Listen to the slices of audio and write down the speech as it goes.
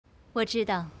我知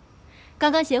道，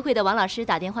刚刚协会的王老师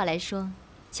打电话来说，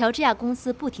乔治亚公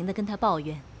司不停地跟他抱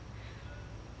怨，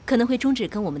可能会终止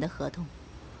跟我们的合同。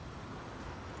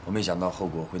我没想到后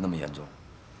果会那么严重。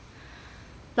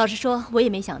老实说，我也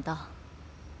没想到。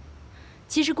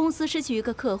其实公司失去一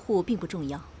个客户并不重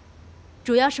要，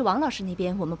主要是王老师那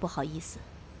边我们不好意思，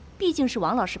毕竟是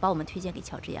王老师把我们推荐给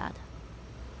乔治亚的。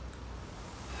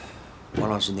王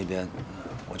老师那边，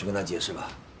我去跟他解释吧。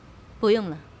不用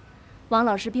了，王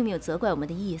老师并没有责怪我们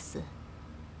的意思，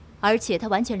而且他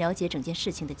完全了解整件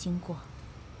事情的经过。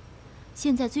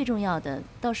现在最重要的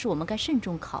倒是我们该慎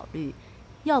重考虑，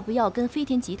要不要跟飞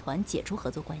天集团解除合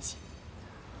作关系。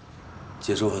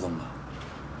解除合同吧，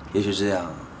也许这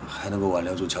样还能够挽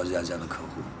留住乔治亚这样的客户。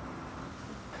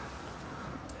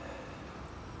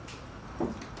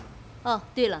哦，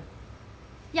对了，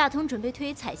亚通准备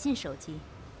推彩信手机，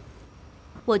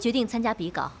我决定参加比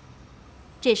稿，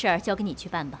这事儿交给你去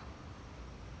办吧。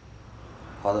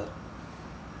好的。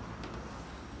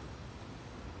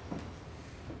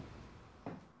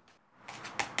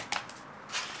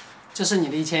这是你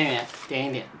的1000元，点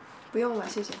一点。不用了，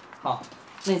谢谢。好，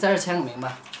那你在这签个名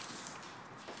吧。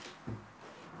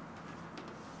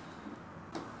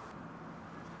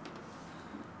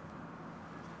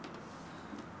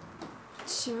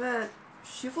请问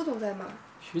徐副总在吗？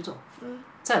徐总，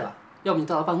在吧？要不你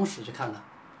到他办公室去看看。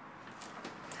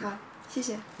好，谢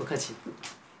谢。不客气。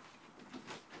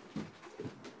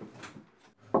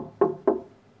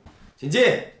请进。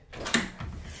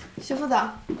徐副总。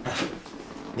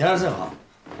你来的正好，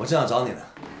我正要找你呢。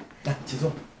来，请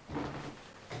坐。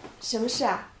什么事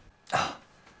啊？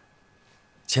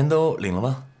钱都领了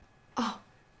吗？哦，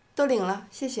都领了，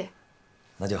谢谢。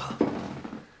那就好。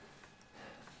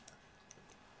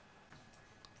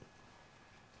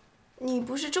你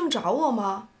不是正找我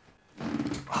吗？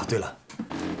啊，对了，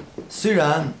虽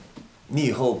然你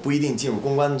以后不一定进入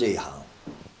公关这一行，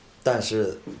但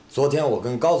是昨天我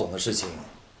跟高总的事情，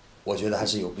我觉得还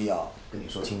是有必要跟你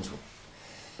说清楚，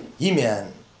以免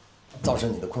造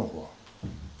成你的困惑。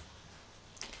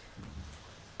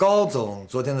高总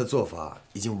昨天的做法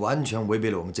已经完全违背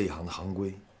了我们这一行的行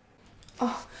规。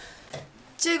哦，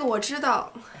这个我知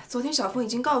道，昨天小峰已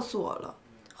经告诉我了，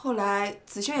后来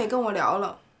子轩也跟我聊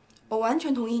了，我完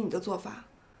全同意你的做法。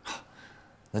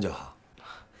那就好。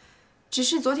只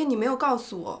是昨天你没有告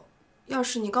诉我，要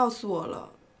是你告诉我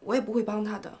了，我也不会帮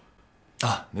他的。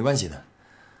啊，没关系的，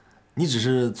你只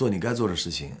是做你该做的事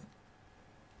情，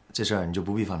这事儿你就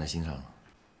不必放在心上了。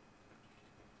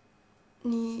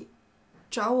你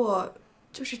找我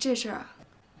就是这事儿啊？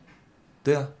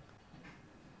对啊。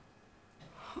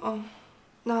哦，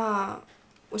那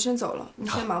我先走了，你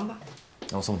先忙吧。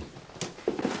那我送你。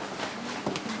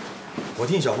我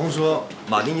听小峰说，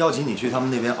马丁邀请你去他们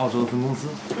那边澳洲的分公司。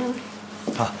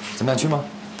啊，怎么样，去吗？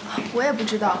我也不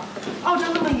知道，澳洲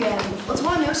那么远，我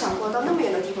从来没有想过到那么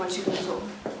远的地方去工作。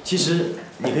其实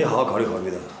你可以好好考虑考虑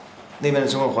的，那边的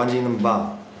生活环境那么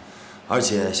棒，而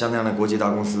且像那样的国际大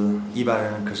公司，一般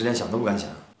人可是连想都不敢想。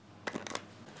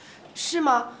是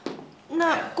吗？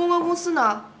那公关公司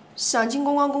呢？想进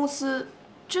公关公司，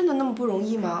真的那么不容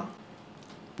易吗？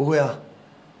不会啊，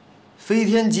飞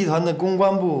天集团的公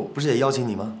关部不是也邀请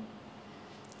你吗？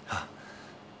啊，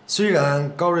虽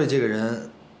然高瑞这个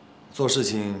人做事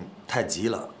情太急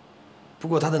了，不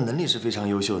过他的能力是非常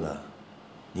优秀的，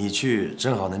你去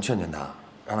正好能劝劝他，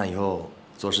让他以后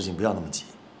做事情不要那么急。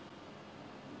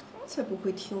他才不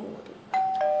会听我的。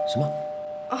什么？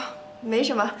啊，没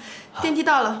什么，电梯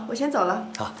到了，我先走了。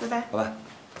好，拜拜。拜拜。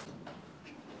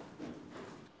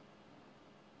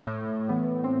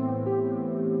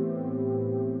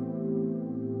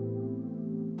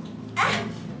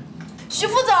徐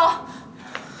副总，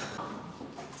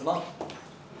怎么？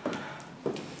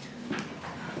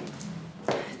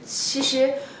其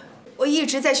实我一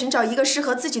直在寻找一个适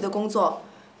合自己的工作。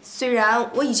虽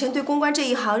然我以前对公关这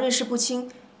一行认识不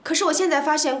清，可是我现在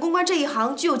发现公关这一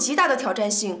行具有极大的挑战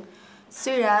性。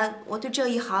虽然我对这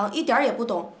一行一点儿也不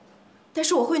懂，但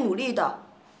是我会努力的。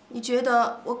你觉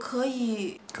得我可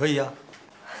以？可以啊。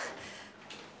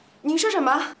您说什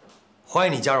么？欢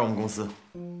迎你加入我们公司。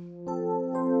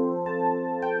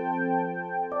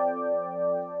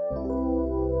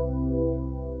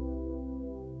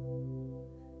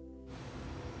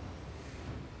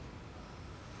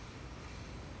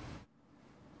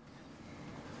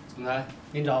总裁，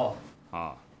您找我。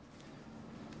啊。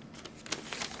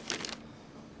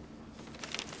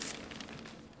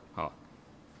好，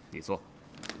你坐。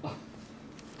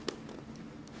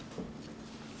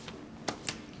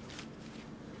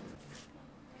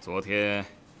昨天，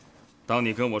当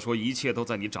你跟我说一切都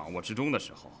在你掌握之中的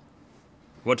时候，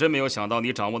我真没有想到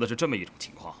你掌握的是这么一种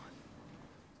情况。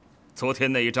昨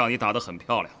天那一仗你打得很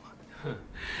漂亮啊。哼，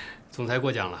总裁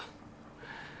过奖了。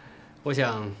我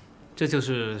想，这就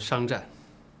是商战。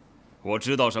我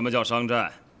知道什么叫商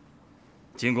战。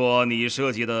经过你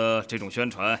设计的这种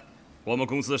宣传，我们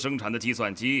公司生产的计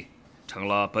算机成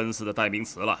了奔四的代名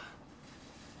词了。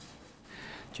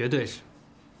绝对是。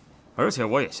而且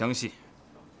我也相信，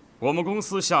我们公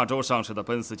司下周上市的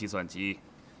奔四计算机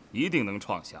一定能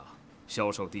创下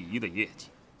销售第1的业绩。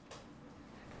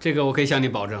这个我可以向你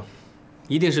保证，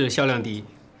一定是销量第1。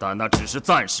但那只是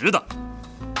暂时的，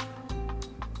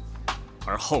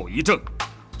而后遗症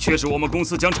却是我们公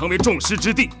司将成为众矢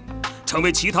之的，成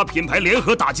为其他品牌联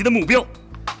合打击的目标。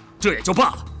这也就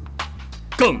罢了，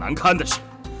更难堪的是，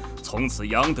从此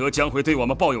杨德将会对我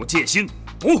们抱有戒心，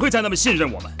不会再那么信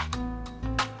任我们。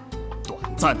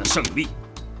短暂的胜利，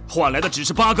换来的只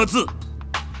是8个字：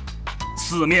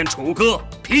四面楚歌，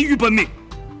疲于奔命。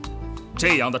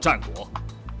这样的战果，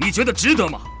你觉得值得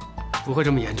吗？不会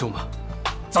这么严重吧？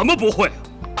怎么不会？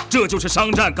这就是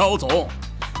商战，高总，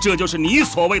这就是你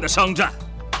所谓的商战。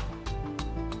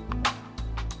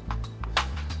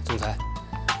总裁，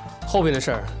后边的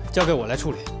事儿交给我来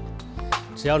处理，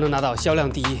只要能拿到销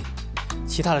量第1，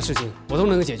其他的事情我都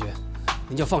能够解决，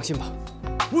您就放心吧。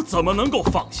我怎么能够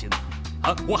放心呢？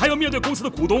啊，我还要面对公司的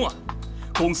股东啊！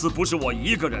公司不是我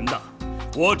一个人的，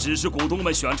我只是股东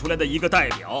们选出来的一个代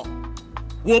表，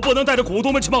我不能带着股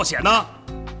东们去冒险呢。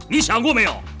你想过没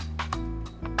有？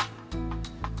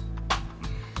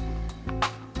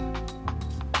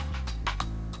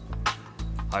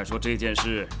按说这件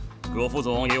事，葛副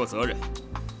总也有责任，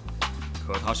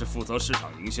可他是负责市场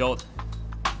营销的，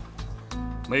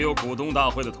没有股东大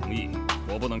会的同意，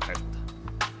我不能开除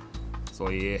他。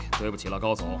所以对不起了，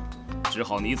高总，只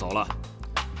好你走了。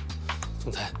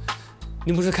总裁，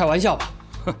您不是开玩笑吧？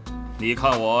哼，你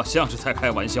看我像是在开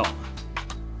玩笑吗？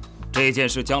这件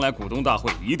事将来股东大会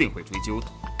一定会追究的，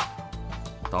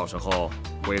到时候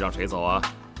会让谁走啊？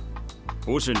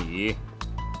不是你，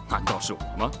难道是我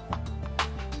吗？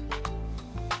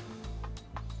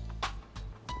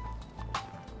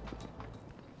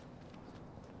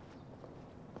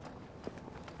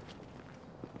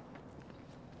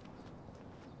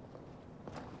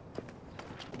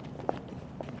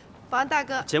保安大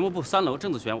哥，节目部3楼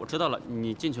郑子璇，我知道了，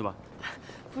你进去吧。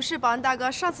不是保安大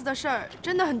哥，上次的事儿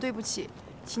真的很对不起，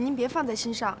请您别放在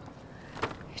心上。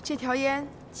这条烟，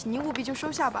请您务必就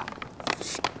收下吧。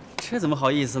这怎么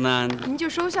好意思呢？您就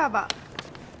收下吧。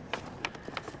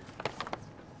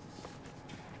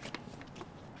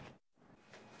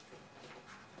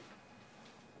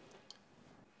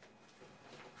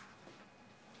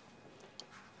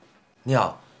你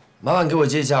好，麻烦给我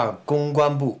接一下公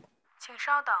关部。请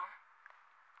稍等。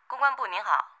公关部您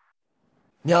好。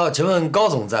你好，请问高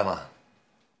总在吗？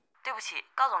对不起，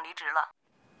高总离职了。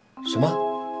什么？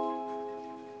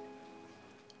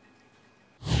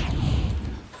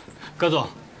葛总，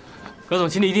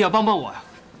请你一定要帮帮我呀！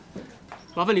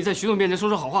麻烦你在徐总面前说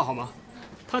说好话好吗？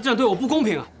他这样对我不公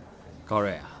平啊！高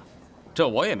瑞啊，这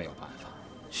我也没有办法。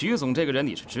徐总这个人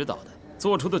你是知道的，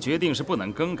做出的决定是不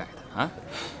能更改的啊。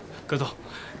葛总，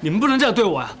你们不能这样对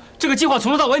我呀！这个计划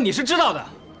从头到尾你是知道的。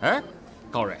哎，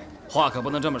高瑞，话可不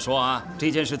能这么说啊！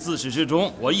这件事自始至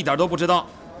终我一点都不知道。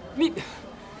你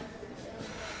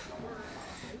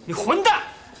混蛋！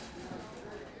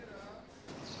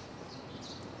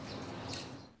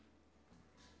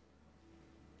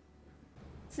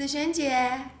子璇姐，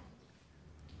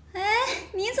哎，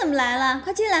你怎么来了？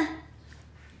快进来。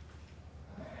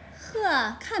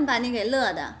呵，看把你给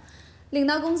乐的，领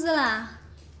到公司了。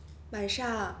晚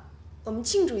上我们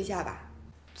庆祝一下吧。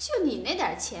就你那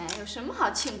点钱，有什么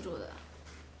好庆祝的？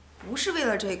不是为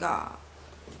了这个。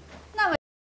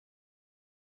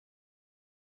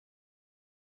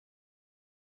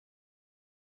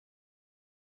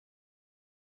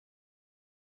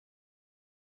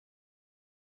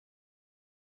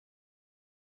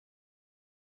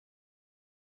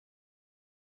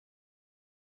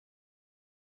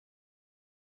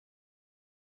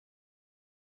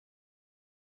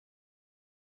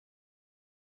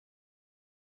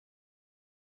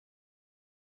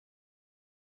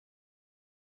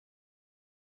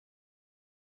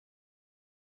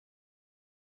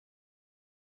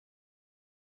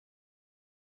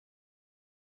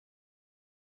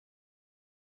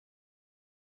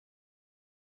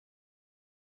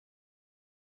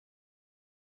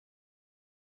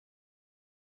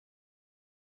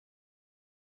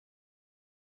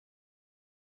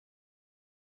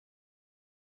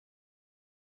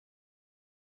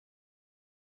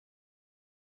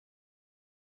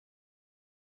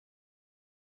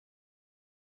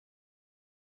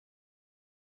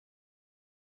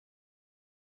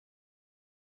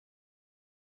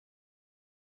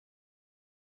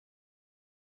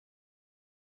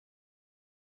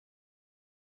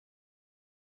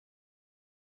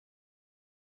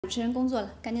主持人工作了，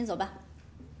赶紧走吧。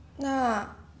那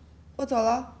我走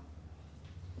了，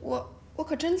我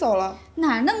可真走了。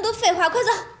哪儿那么多废话，快走！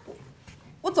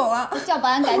我走了，叫保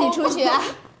安赶紧出去啊！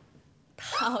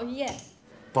讨厌。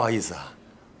不好意思啊，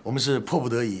我们是迫不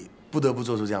得已，不得不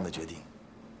做出这样的决定。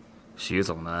徐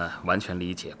总呢，完全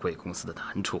理解贵公司的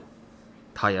难处，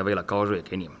他也为了高瑞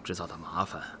给你们制造的麻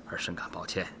烦而深感抱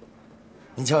歉。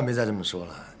您千万别再这么说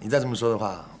了，你再这么说的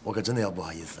话，我可真的要不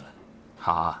好意思了。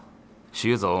好，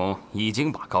徐总已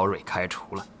经把高瑞开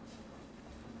除了。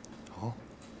哦，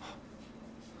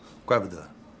怪不得，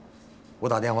我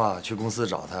打电话去公司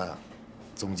找他，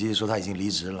总机说他已经离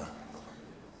职了。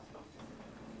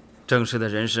正式的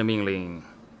人事命令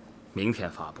明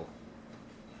天发布。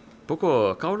不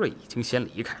过高瑞已经先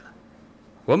离开了，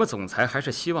我们总裁还是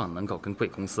希望能够跟贵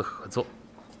公司合作，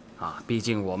毕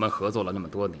竟我们合作了那么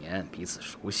多年，彼此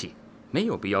熟悉，没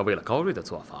有必要为了高瑞的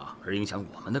做法而影响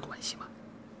我们的关系嘛。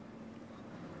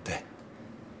对。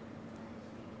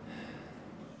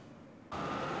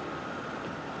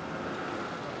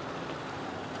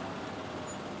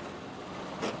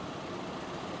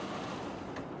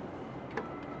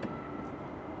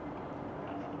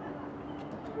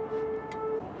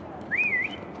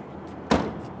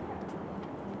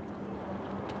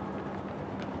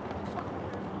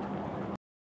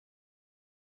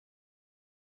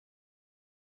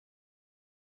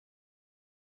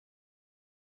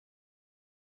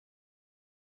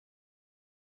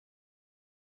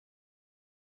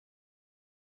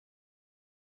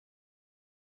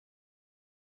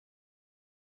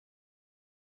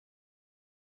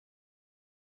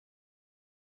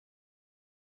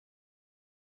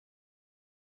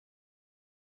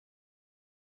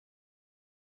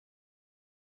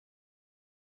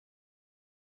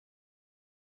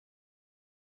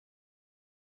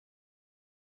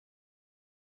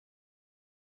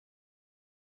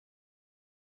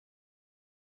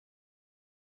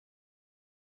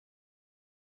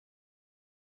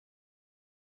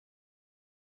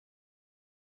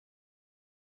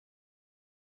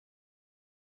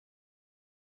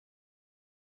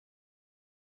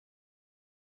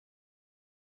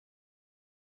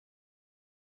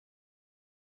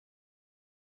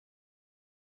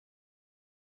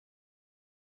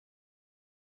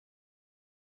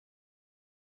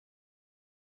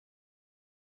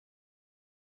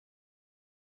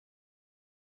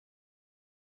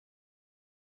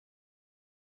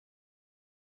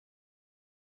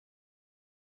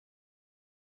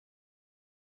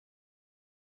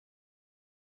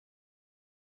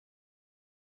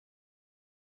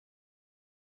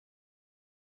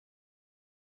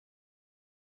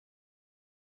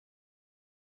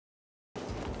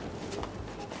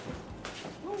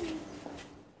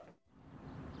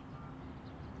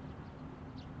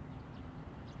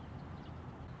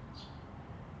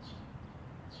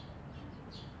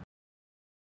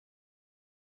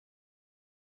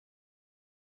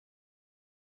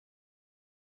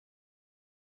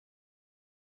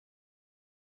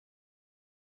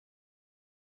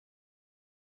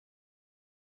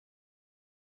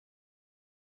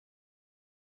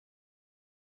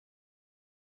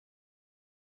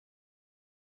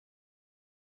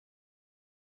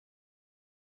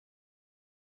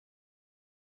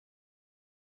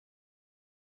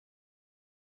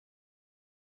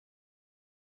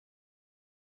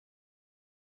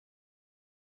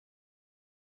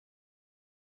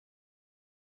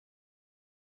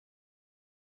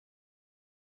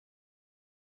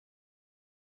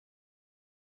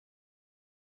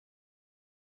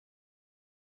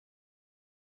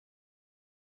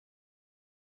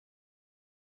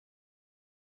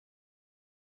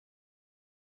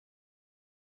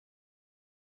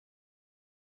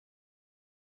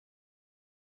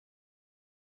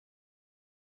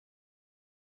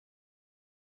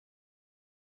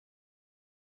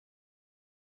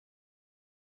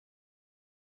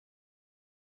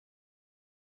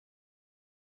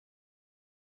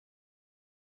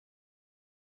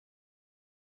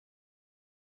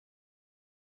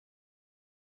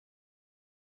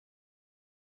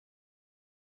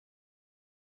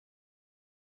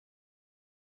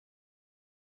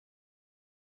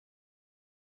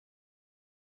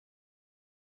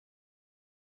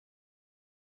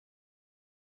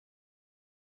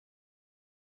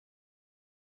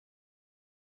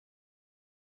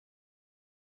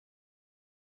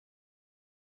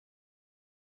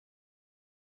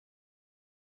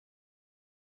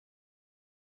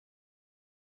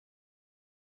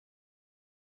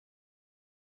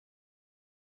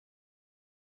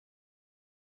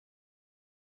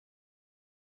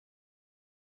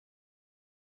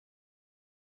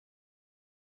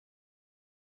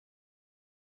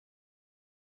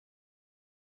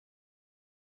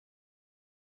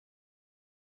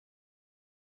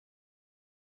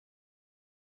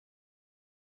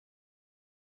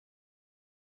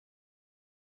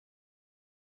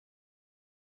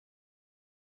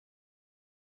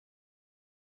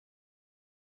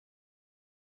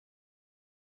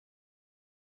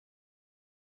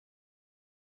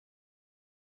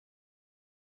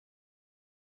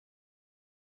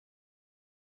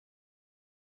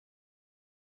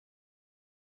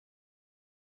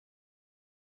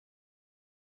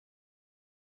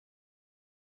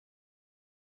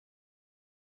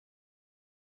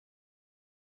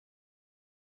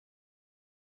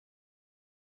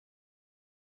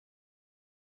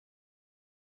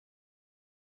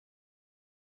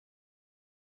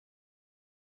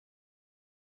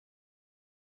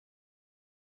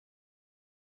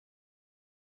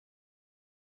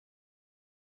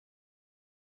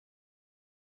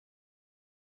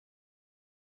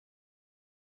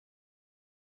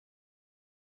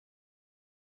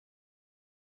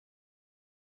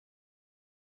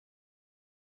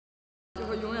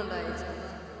永远在一起，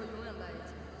会永远在一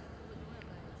起。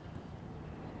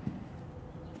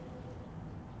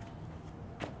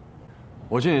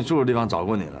我去你住的地方找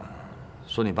过你了，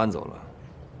说你搬走了，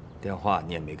电话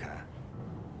你也没开。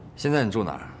现在你住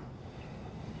哪儿？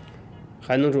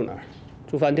还能住哪儿？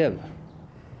住饭店吧。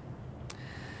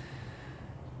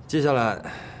接下来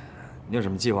你有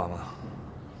什么计划吗？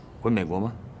回美国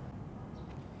吗？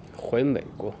回美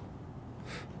国？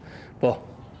不，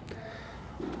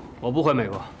我不回美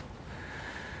国。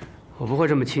我不会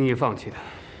这么轻易放弃的。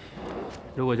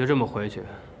如果就这么回去，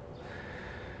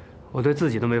我对自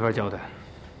己都没法交代。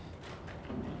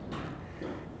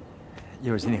一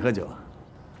会儿请你喝酒。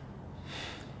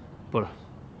不了，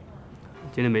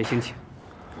今天没心情。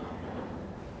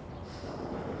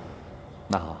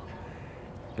那好，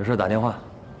有事打电话。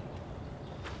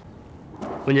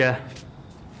文姐，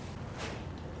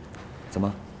怎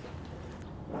么？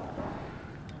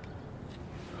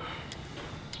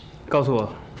告诉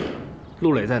我，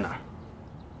陆磊在哪儿？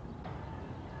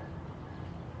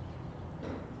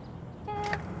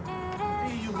哎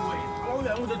呦喂，老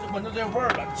远我就闻到这味儿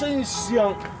了，真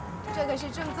香！这可是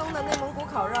正宗的内蒙古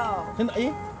烤肉。真的，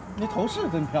哎，你头饰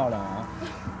真漂亮啊！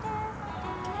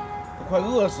我快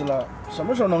饿死了，什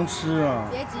么时候能吃啊？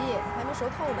别急，还没熟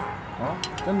透呢。啊，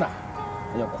真的？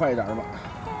哎呀，快点吧，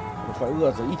我快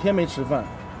饿死了，一天没吃饭。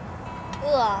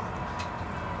饿，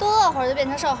多饿会儿就变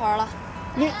成瘦猴了。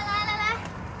你来，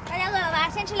大家饿了吧？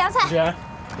先吃凉菜。姐，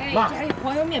妈，这还有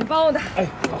黄油面包的。哎，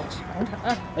尝尝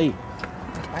啊。哎，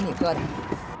把你喝的。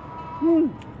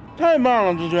太棒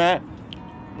了，志全。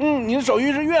你的手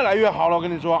艺是越来越好了，我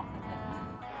跟你说。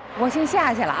我先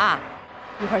下去了啊，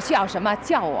一会儿需要什么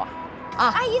叫我。啊，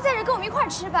阿姨在这跟我们一块儿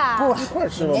吃吧。不，一块儿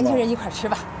吃吧。年轻人一块儿吃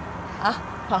吧。啊，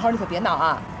好好你可别闹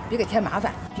啊，别给添麻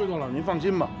烦。知道了，您放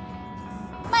心吧。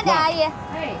慢点，阿姨。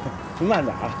哎，您慢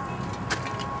点啊。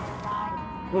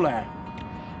陆磊，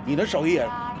你的手艺也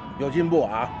有进步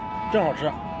啊，真好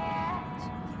吃。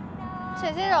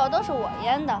这些肉都是我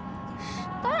腌的，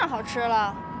当然好吃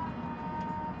了。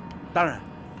当然，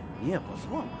你也不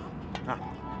错嘛，啊。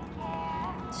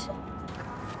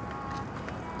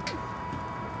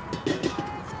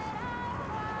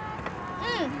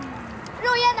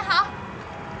肉腌的好，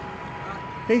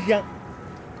真香。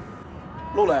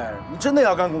陆磊，你真的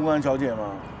要干公关小姐吗？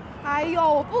哎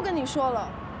呦，我不跟你说了，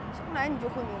将来你就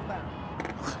会明白了。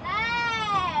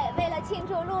来，为了庆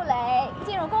祝陆磊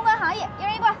进入公关行业，一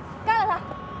人一罐，干了他。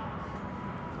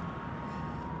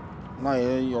那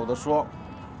也有的说，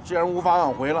既然无法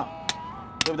挽回了，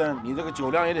对不对？你这个酒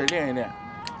量也得练一练。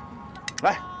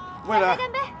来，未来，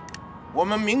干杯！我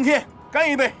们明天干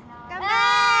一杯。干杯！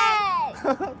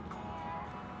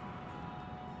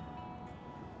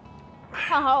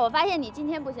胖猴，我发现你今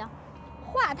天不行，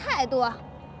话太多，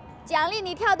奖励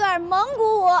你跳段蒙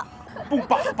古舞。蹦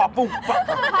吧吧蹦吧，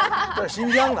这是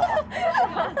新疆的。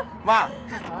妈，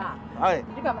好啊，哎，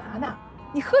你这干嘛呢？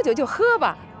你喝酒就喝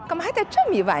吧，干嘛还带这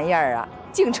么一玩意儿啊？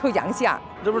净抽洋相。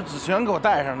这不是子璇给我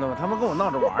带上的吗？他们跟我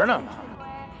闹着玩呢。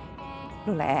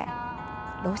陆磊，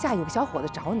楼下有个小伙子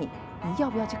找你，你要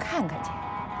不要去看看去？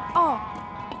哦，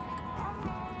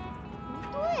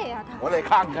对呀，他。我得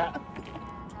看看。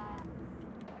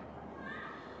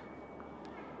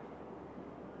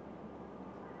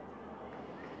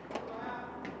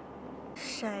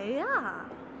谁呀？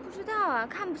不知道啊，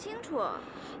看不清楚。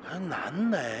还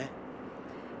男的哎。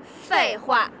废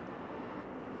话。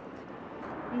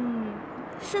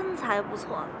身材不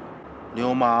错。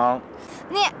流氓。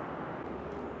你。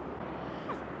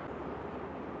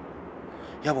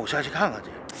要不我下去看看去。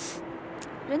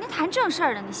人家谈正事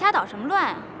儿呢，你瞎捣什么乱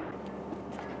啊？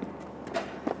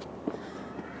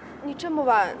你这么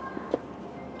晚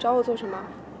找我做什么？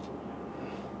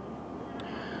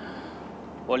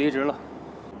我离职了。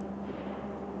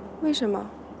为什么？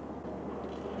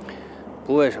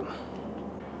不为什么。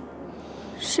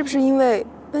是不是因为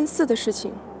奔4的事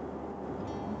情？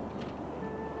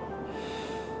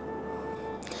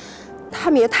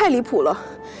他们也太离谱了，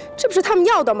这不是他们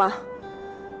要的吗？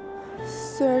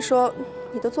虽然说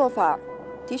你的做法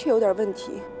的确有点问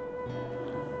题。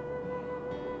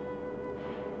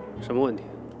什么问题？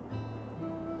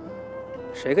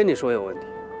谁跟你说有问题？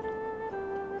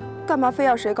干嘛非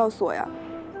要谁告诉我呀？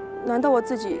难道我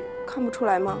自己看不出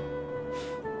来吗？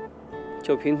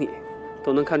就凭你，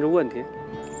都能看出问题？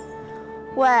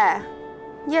喂，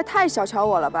你也太小瞧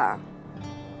我了吧？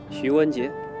徐文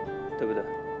杰，对不对？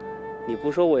你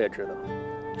不说我也知道，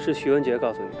是徐文杰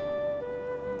告诉你的。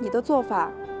你的做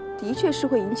法的确是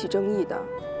会引起争议的。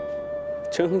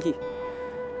争议？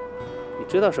你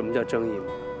知道什么叫争议吗？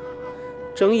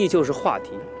争议就是话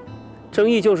题，争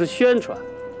议就是宣传。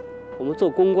我们做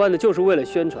公关的就是为了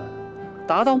宣传，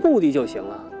达到目的就行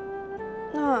了。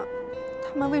那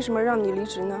他们为什么让你离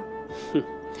职呢？哼，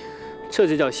这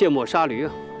就叫卸磨杀驴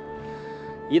啊！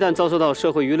一旦遭受到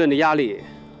社会舆论的压力，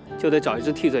就得找一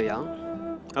只替罪羊，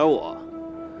而我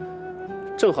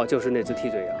正好就是那只替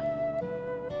罪羊。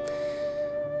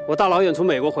我大老远从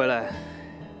美国回来，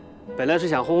本来是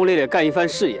想轰轰烈烈干一番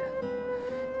事业，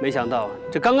没想到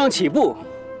这刚刚起步，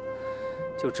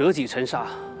就折戟沉沙，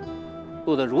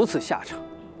落得如此下场。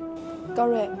高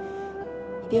瑞，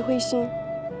你别灰心，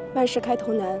万事开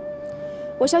头难。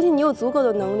我相信你有足够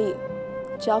的能力，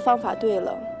只要方法对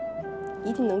了，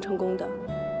一定能成功的。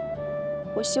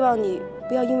我希望你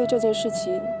不要因为这件事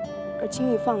情而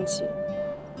轻易放弃。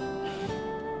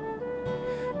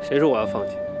谁说我要放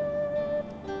弃？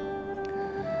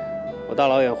我大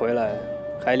老远回来，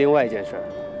还有另外一件事儿，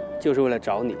就是为了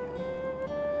找你。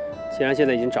既然现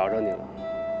在已经找着你了，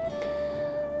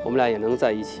我们俩也能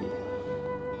在一起，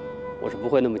我是不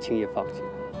会那么轻易放弃的。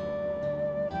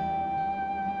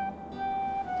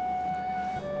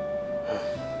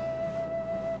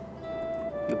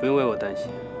你不用为我担心，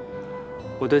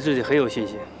我对自己很有信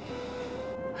心。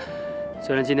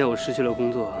虽然今天我失去了工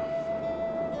作，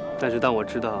但是当我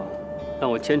知道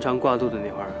让我牵肠挂肚的那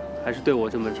会儿，还是对我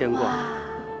这么牵挂，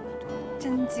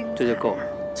真精彩，这就够了。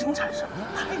精彩什么？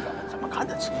太远了，怎么看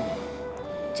得清？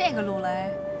这个陆雷，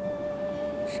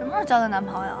什么时候交的男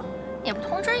朋友？也不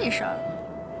通知一声。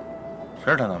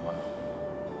谁是她男朋友？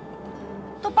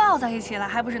都抱在一起了，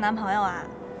还不是男朋友啊？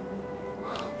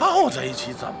抱在一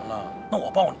起怎么了？那我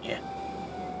抱你，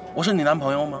我是你男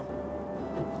朋友吗？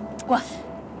滚！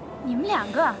你们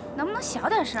两个能不能小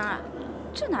点声啊？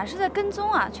这哪是在跟踪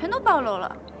啊？全都暴露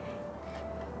了。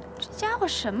这家伙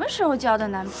什么时候交的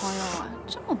男朋友啊？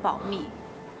这么保密。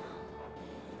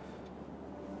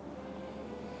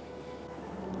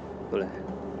陆雷，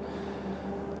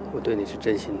我对你是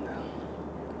真心的，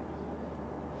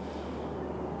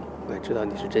我也知道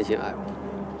你是真心爱我，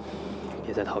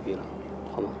别再逃避了，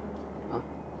好吗？啊，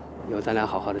以后咱俩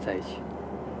好好的在一起，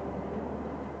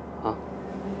啊。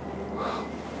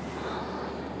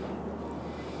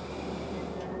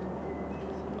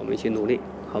我们一起努力，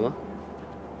好吗？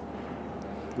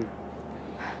嗯。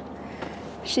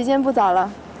时间不早了，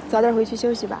早点回去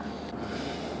休息吧。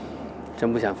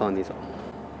真不想放你走。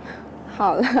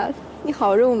好了，你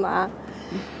好肉麻。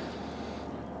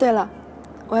对了，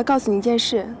我要告诉你一件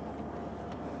事。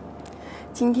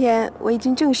今天我已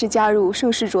经正式加入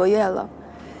盛世卓越了，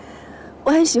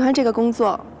我很喜欢这个工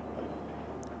作。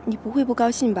你不会不高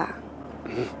兴吧？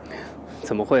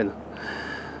怎么会呢？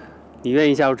你愿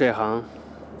意加入这行，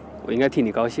我应该替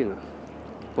你高兴啊。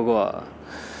不过，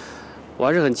我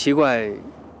还是很奇怪，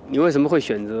你为什么会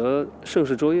选择盛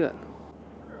世卓越呢？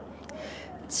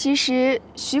其实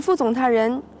徐副总他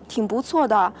人挺不错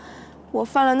的，我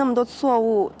犯了那么多错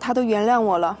误，他都原谅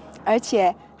我了，而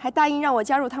且还答应让我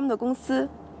加入他们的公司。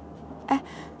哎，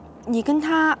你跟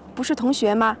他不是同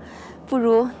学吗？不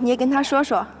如你也跟他说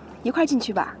说，一块进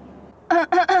去吧。他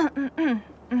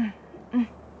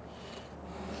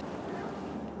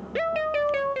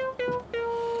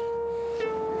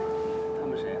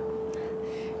们谁啊？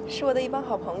是我的一帮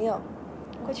好朋友，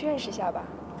过去认识一下吧。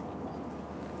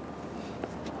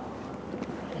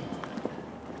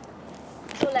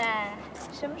陆磊，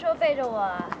什么时候背着我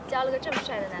交了个这么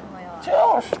帅的男朋友啊？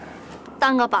就是，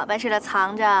当个宝贝似的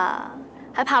藏着，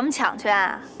还怕我们抢去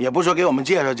啊？也不说给我们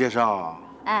介绍介绍。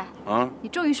哎，你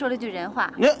终于说了句人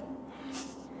话。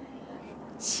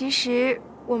其实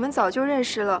我们早就认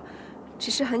识了，只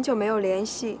是很久没有联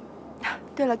系。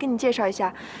对了，跟你介绍一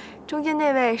下，中间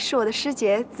那位是我的师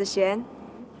姐子璇，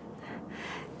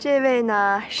这位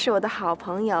呢是我的好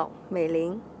朋友美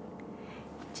玲。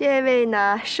这位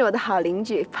呢是我的好邻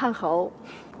居胖猴。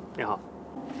你好。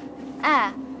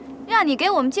哎，让你给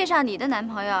我们介绍你的男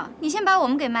朋友，你先把我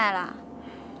们给卖了。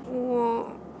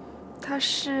他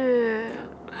是。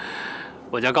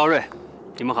我叫高瑞，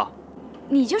你们好。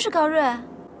你就是高瑞？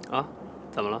啊？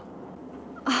怎么了？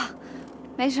啊，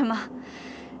没什么，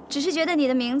只是觉得你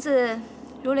的名字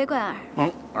如雷贯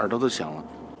耳。耳朵都响了。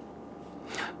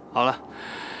好了，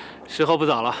时候不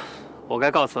早了，我该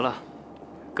告辞了。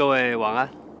各位晚安。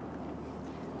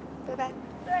拜拜。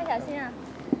路上小心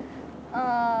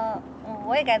啊。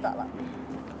我也该走了。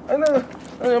哎，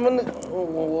那什么，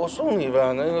我送你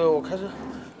吧。我开车。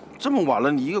这么晚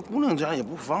了，你一个姑娘家也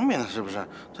不方便，是不是？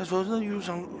再说这遇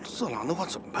上色狼的话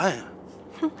怎么办呀？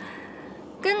哼，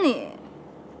跟你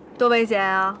多危险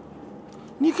啊！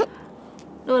你看，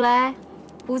陆雷，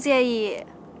不介意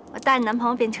我搭你男朋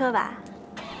友便车吧？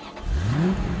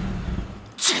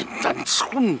贱蛋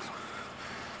蠢！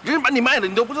人把你卖了，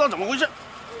你都不知道怎么回事。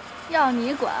要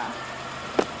你管，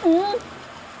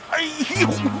哎呦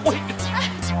喂！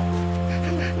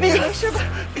你没事吧？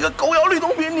你个狗咬吕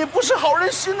洞宾，你不是好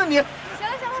人心呐你！行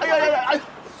了行了，哎呀呀呀！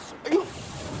哎呦！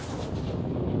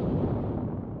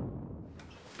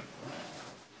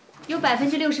有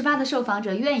68%的受访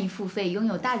者愿意付费拥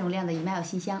有大容量的 email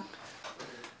信箱。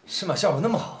是吗？效果那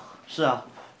么好？是啊，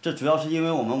这主要是因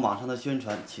为我们网上的宣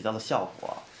传起到了效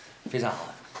果。非常好，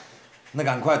那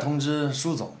赶快通知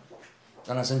舒总，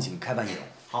让他申请开办业务。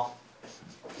好。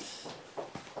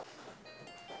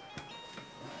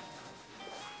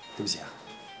对不起啊。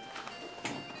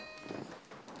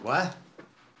喂。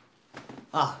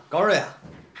啊，高瑞啊，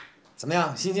怎么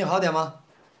样？心情好点吗？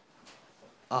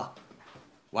啊，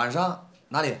晚上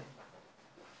哪里？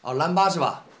哦，蓝巴是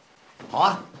吧？好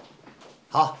啊，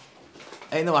好。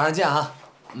哎，那晚上见啊。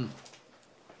嗯。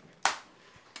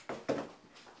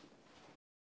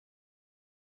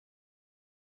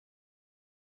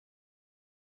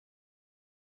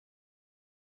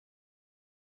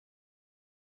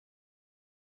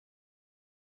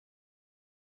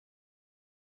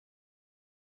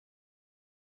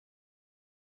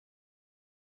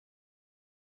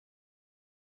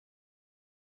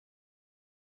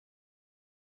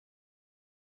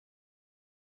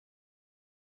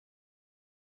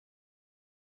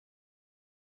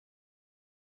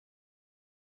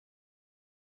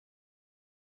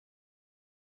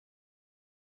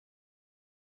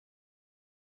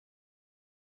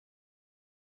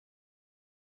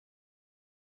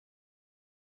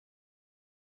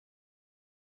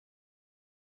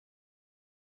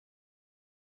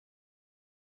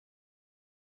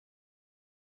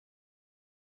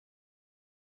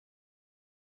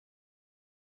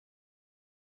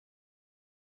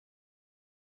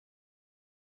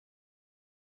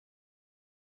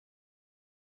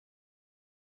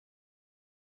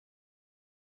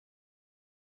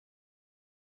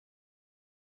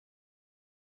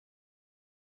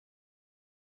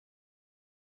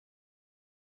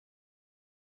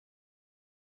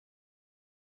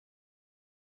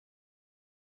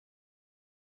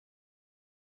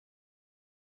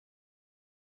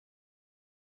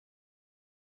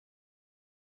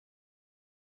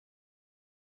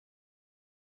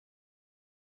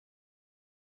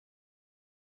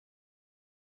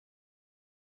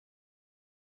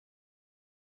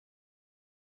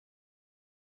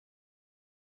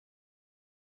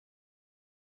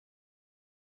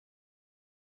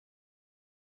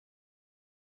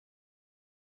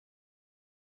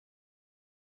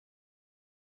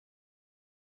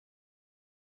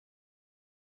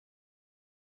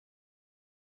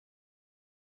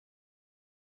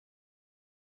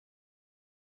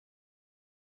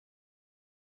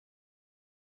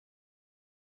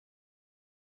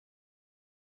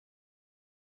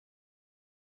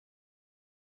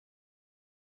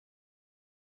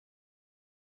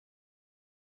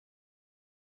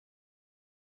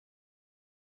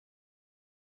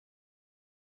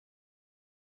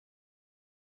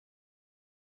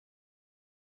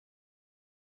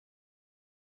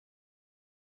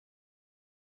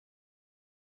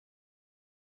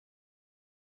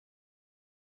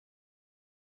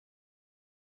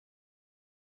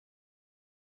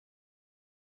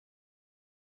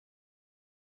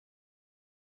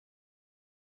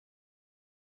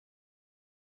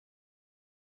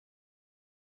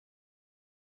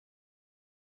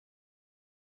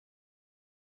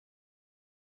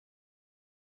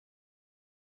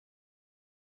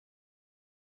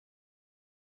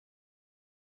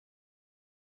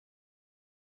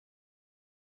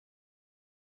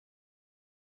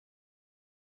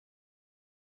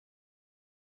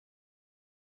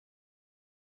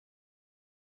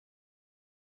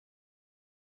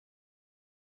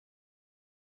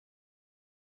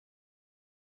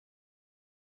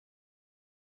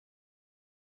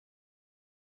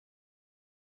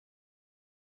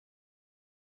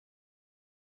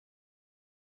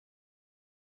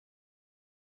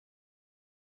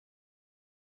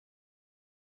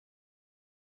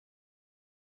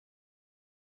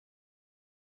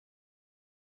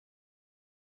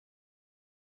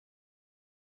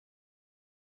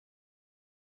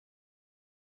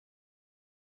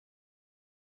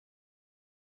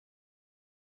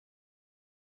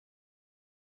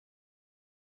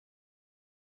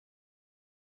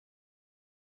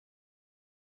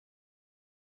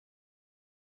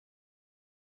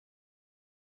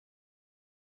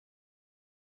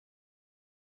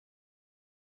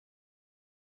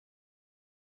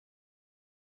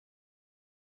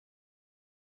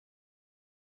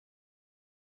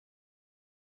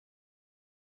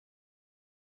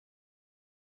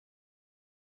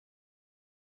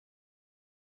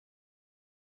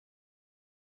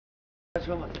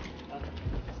车嘛。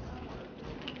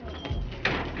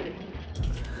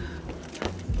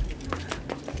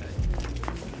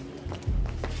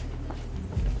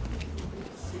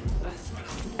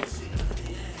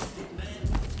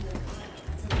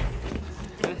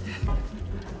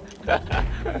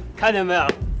看见没有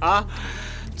啊？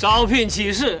招聘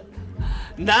启事，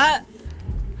男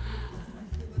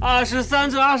，23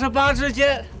至28之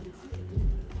间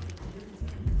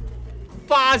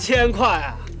，8000块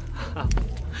啊！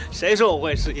谁说我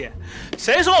会失业？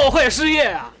谁说我会失业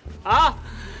啊？啊！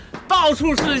到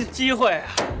处是机会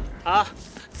啊！啊！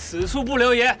此处不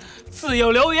留爷，自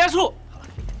有留爷处。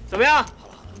怎么样？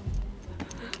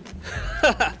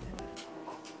哈哈。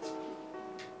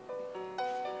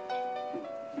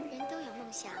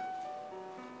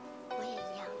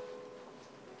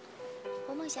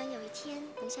 想有一天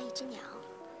能像一只鸟，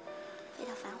飞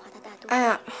到繁华的大都哎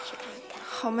呀，去看一看。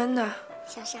好闷呐！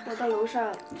我到楼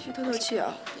上去透透气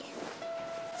啊。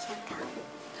香港。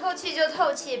透气就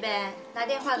透气呗，打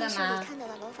电话干嘛？电视里看到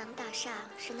的楼房大厦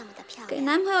是那么的漂亮。给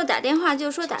男朋友打电话就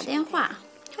说打电话，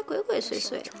还鬼鬼祟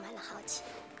祟。充满了好奇。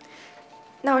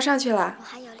那我上去了。我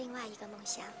还有另外一个梦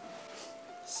想，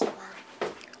希望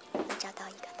能找到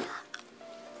一个他。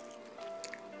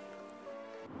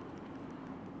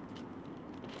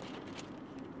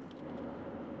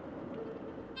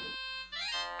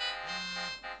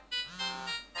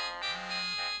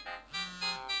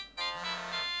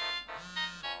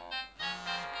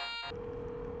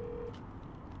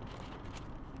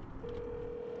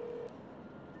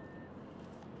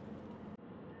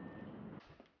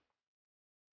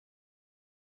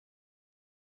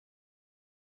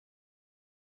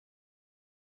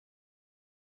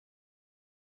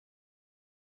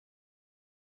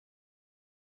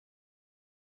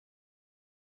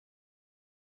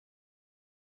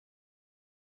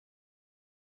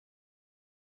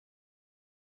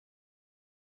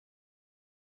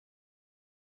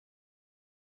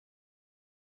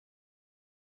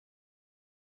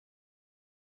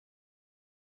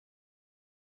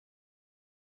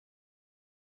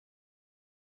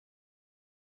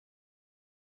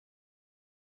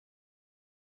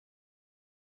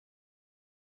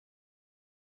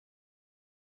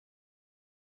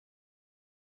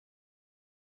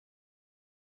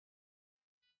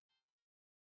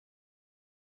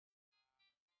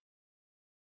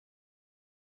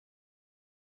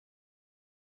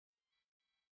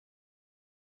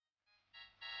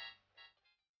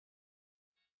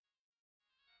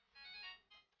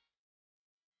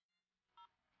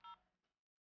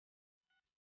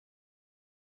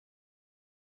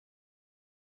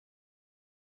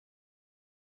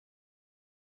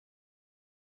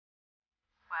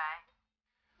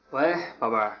 喂，宝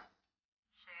贝儿。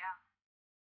谁呀？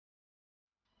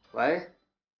喂，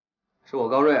是我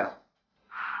高瑞啊。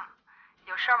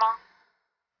有事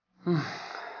吗？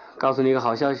告诉你一个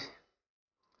好消息，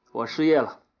我失业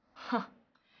了。哼，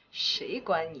谁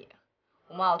管你？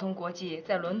我们奥通国际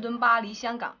在伦敦、巴黎、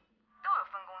香港都有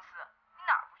分公司，你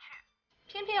哪儿不去？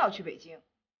偏偏要去北京，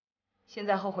现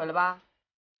在后悔了吧？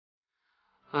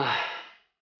唉，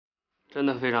真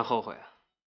的非常后悔啊。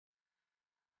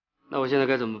那我现在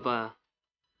该怎么办啊？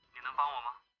你能帮我吗？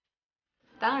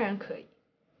当然可以，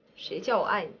谁叫我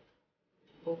爱你？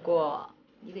不过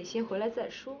你得先回来再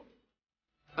说。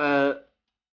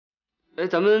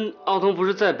咱们奥通不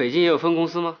是在北京也有分公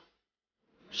司吗？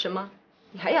什么？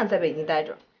你还想在北京待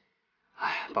着？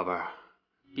哎，宝贝儿，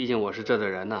毕竟我是这的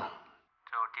人呐，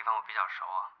这种地方我比较熟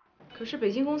啊。可是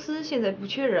北京公司现在不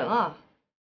缺人啊。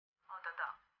哦，等等，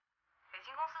北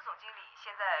京公司总经理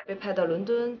现在被派到伦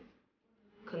敦，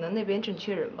可能那边正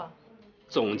缺人吧。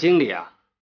总经理啊？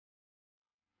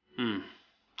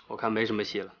我看没什么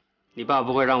戏了。你爸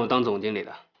不会让我当总经理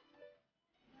的。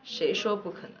谁说不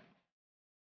可能？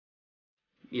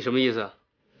你什么意思？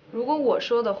如果我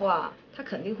说的话，他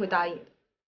肯定会答应的。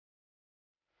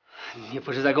你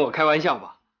不是在跟我开玩笑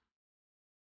吧？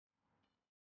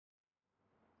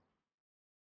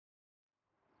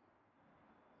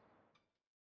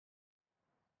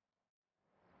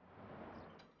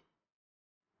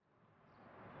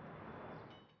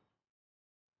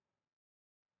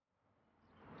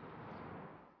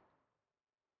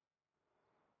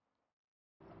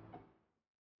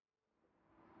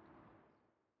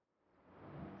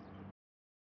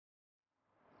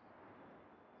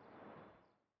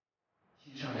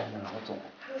上来的老总，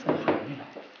他怎么还没来？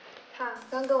他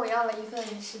刚跟我要了一份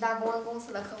10大公关公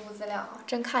司的客户资料，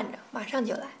正看着，马上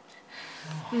就来。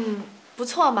不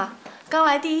错嘛，刚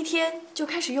来第1天就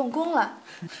开始用功了。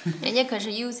人家可是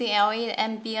UCLA 的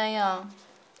MBA 啊，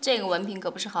这个文凭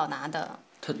可不是好拿的。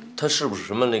他是不是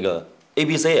什么那个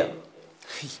ABC 啊？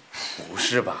嘿，不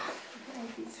是吧？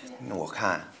我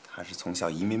看他是从小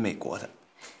移民美国的。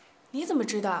你怎么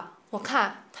知道？我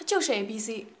看他就是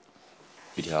ABC。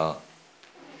雨婷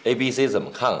 ，ABC 怎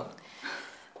么看啊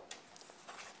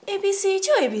 ？ABC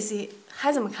就 ABC，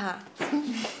 还怎么看？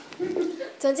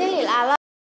总经理来了。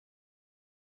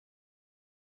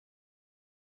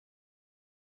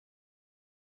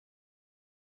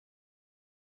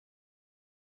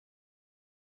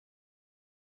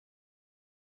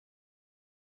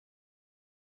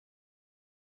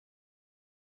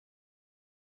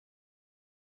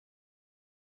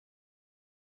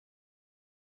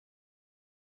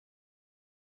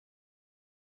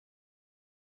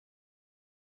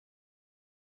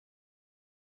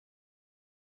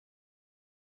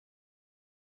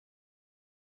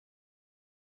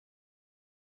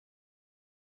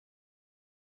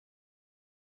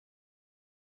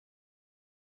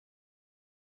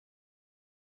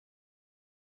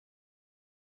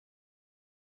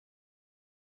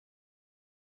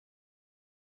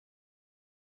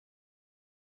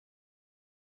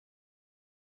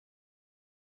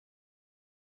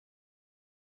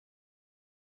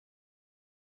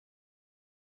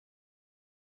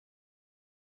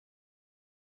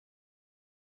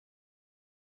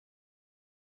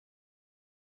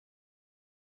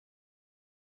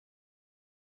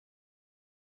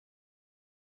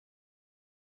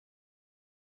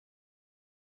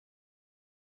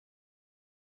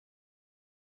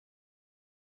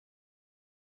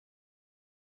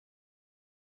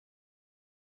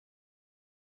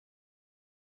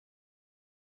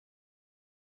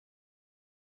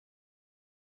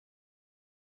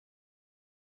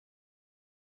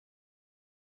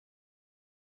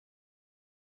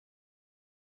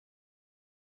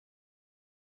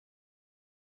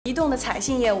移动的采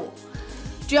信业务，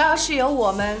主要是由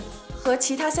我们和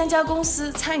其他3家公司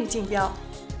参与竞标。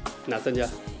哪3家？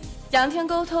阳天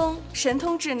沟通、神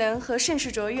通智能和盛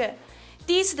世卓越。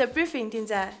第一次的 briefing 定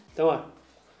在……等会儿，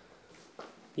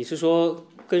你是说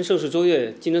跟盛世卓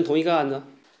越竞争同一个案子？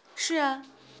是啊。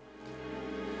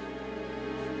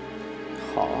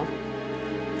好啊，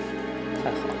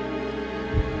太好了。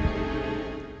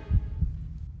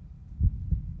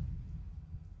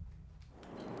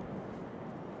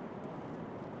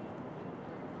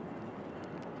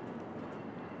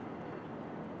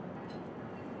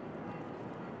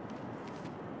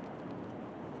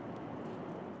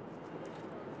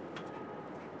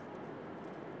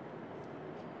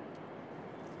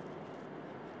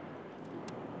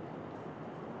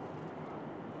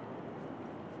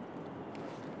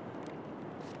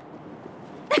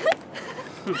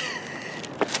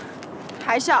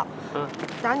还笑？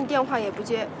打你电话也不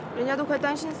接，人家都快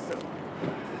担心死了。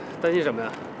担心什么呀？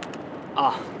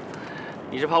啊，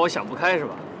你是怕我想不开是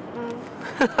吧？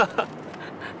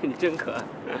你真可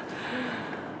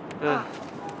爱。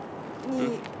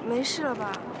你没事了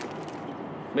吧？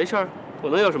没事儿，我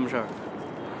能有什么事儿？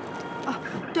哦，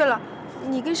对了，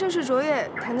你跟盛世卓越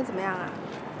谈得怎么样啊？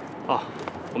哦，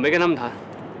我没跟他们谈，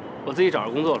我自己找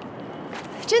着工作了。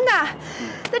真的？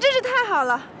那真是太好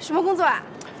了。什么工作啊？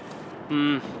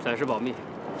暂时保密。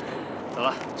走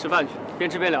了，吃饭去，边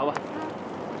吃边聊吧。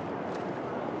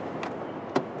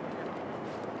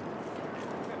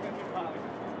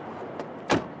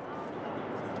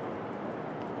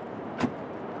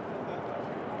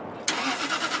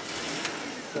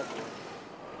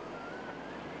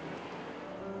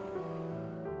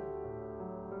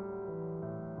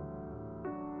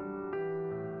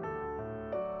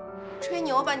吹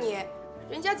牛吧你！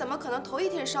人家怎么可能头一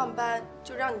天上班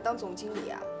就让你当总经理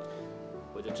啊？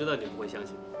我就知道你不会相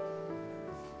信。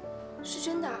是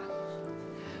真的啊？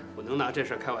我能拿这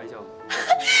事儿开玩笑吗？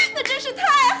那真是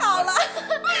太好了！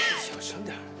小声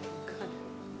点。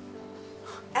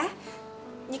哎，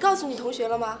你告诉你同学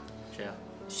了吗？谁呀？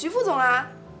徐副总啊。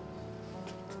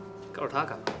告诉他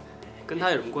干嘛？跟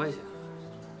他有什么关系啊？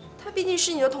他毕竟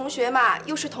是你的同学嘛，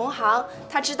又是同行，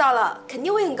他知道了肯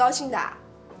定会很高兴的。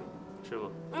是吗？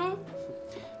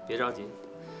别着急，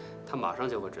他马上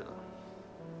就会知道。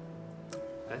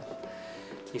哎，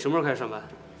你什么时候开始上班？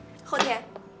后天。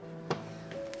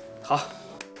好，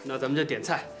那咱们就点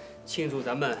菜，庆祝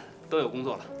咱们都有工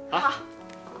作了啊！好。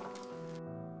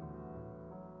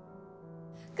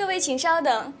各位请稍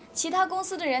等，其他公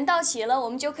司的人到齐了，我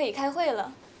们就可以开会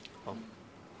了。好。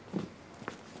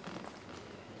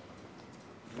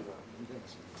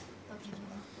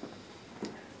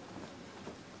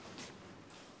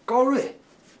高瑞。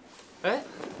哎，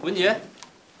文杰，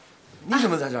你怎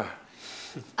么在这儿？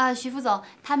徐副总，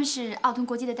他们是奥腾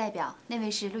国际的代表，那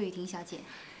位是陆雨婷小姐。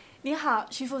你好，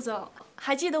徐副总，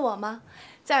还记得我吗？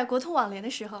在国通网联的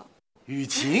时候。雨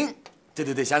婷，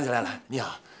对，想起来了，你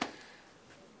好，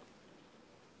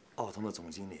奥通的总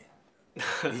经理，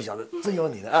你小子真有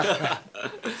你的啊！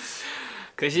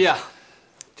可惜啊，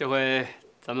这回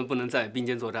咱们不能再并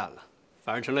肩作战了，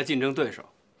反而成了竞争对手。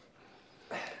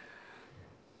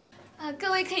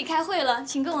各位可以开会了，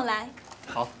请跟我来。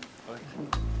好。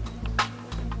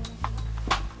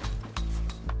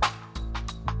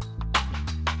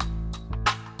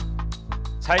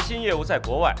财新业务在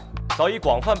国外早已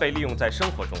广泛被利用在生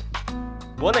活中，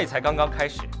国内才刚刚开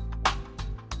始。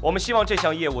我们希望这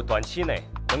项业务短期内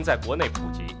能在国内普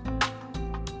及。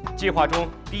计划中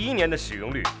第1年的使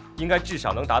用率应该至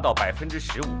少能达到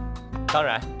15%，当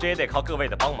然这也得靠各位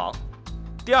的帮忙。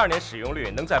第2年使用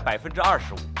率能在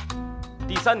25%，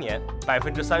第3年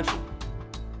35%，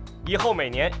以后每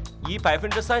年以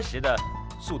30%的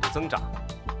速度增长。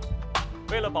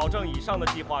为了保证以上的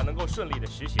计划能够顺利的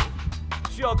实行，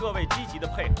需要各位积极的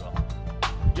配合。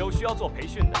有需要做培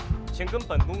训的，请跟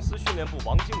本公司训练部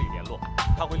王经理联络，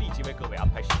他会立即为各位安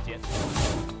排时间。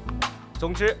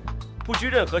总之，不拘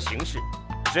任何形式，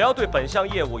只要对本项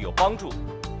业务有帮助，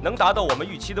能达到我们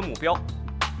预期的目标，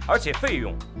而且费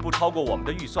用不超过我们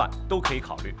的预算，都可以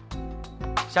考虑。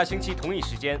下星期同一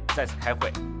时间再次开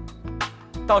会，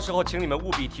到时候请你们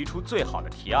务必提出最好的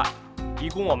提案，以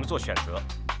供我们做选择。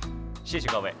谢谢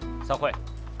各位，散会。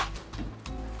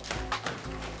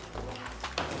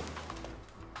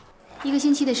1个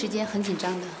星期的时间很紧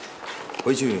张的。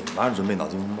回去马上准备脑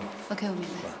筋风暴。OK， 我明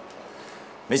白。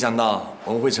没想到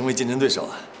我们会成为竞争对手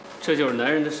啊！这就是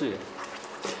男人的事业，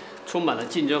充满了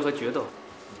竞争和决斗。